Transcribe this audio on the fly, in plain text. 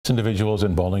Individuals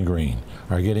in Bowling Green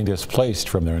are getting displaced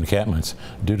from their encampments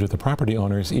due to the property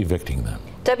owners evicting them.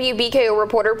 WBKO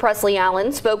reporter Presley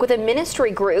Allen spoke with a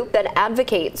ministry group that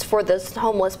advocates for this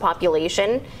homeless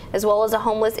population, as well as a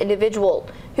homeless individual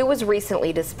who was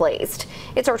recently displaced.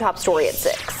 It's our top story at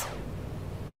 6.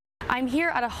 I'm here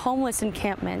at a homeless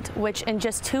encampment, which in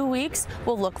just 2 weeks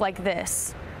will look like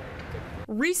this.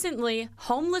 Recently,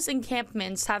 homeless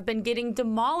encampments have been getting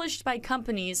demolished by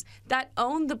companies that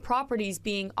own the properties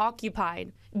being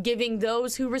occupied, giving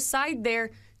those who reside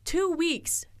there 2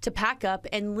 weeks to pack up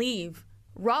and leave.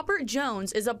 Robert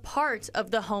Jones is a part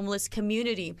of the homeless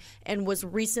community and was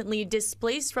recently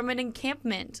displaced from an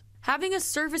encampment. Having a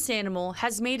service animal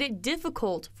has made it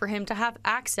difficult for him to have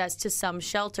access to some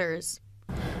shelters.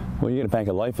 Well, you got to pack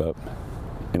a life up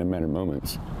in a matter of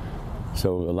moments.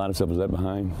 So a lot of stuff was left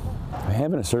behind.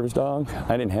 Having a service dog,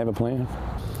 I didn't have a plan.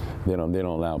 They don't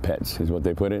allow pets, is what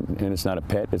they put it. And it's not a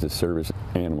pet, it's a service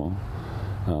animal.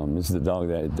 This is the dog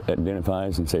that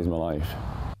identifies and saves my life.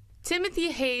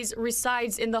 Timothy Hayes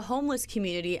resides in the homeless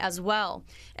community as well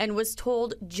and was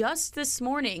told just this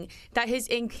morning that his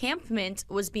encampment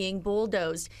was being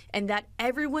bulldozed and that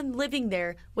everyone living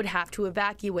there would have to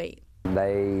evacuate.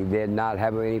 They did not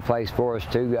have any place for us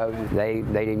to go. They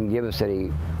didn't give us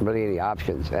really any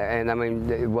options. And I mean,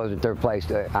 it wasn't their place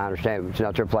to, I understand, it's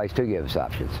not their place to give us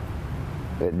options.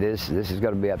 This is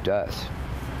going to be up to us.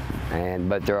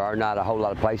 But there are not a whole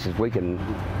lot of places we can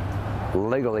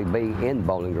legally be in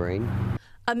Bowling Green.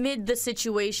 Amid the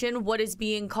situation, what is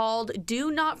being called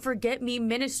Do Not Forget Me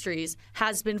Ministries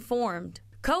has been formed.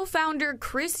 Co-founder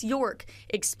Chris York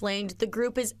explained the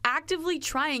group is actively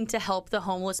trying to help the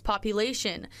homeless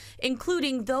population,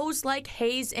 including those like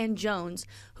Hayes and Jones,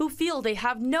 who feel they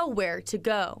have nowhere to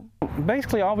go.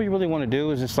 Basically, all we really want to do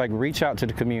is just like reach out to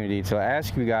the community to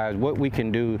ask you guys what we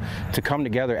can do to come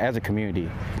together as a community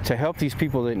to help these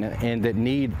people that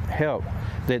need help.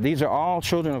 That these are all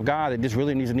children of God that just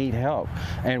really need help,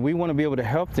 and we want to be able to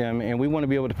help them, and we want to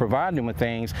be able to provide them with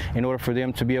things in order for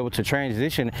them to be able to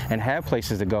transition and have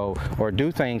places to go or do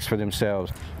things for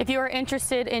themselves. If you are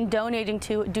interested in donating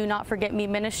to Do Not Forget Me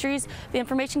Ministries, the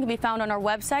information can be found on our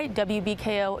website,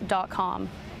 WBKO.com.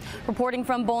 Reporting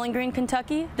from Bowling Green,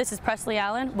 Kentucky, this is Presley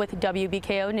Allen with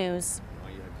WBKO News.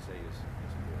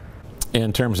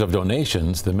 In terms of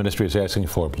donations, the ministry is asking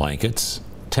for blankets,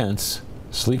 tents,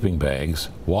 sleeping bags,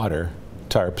 water,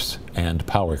 tarps, and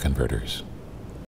power converters.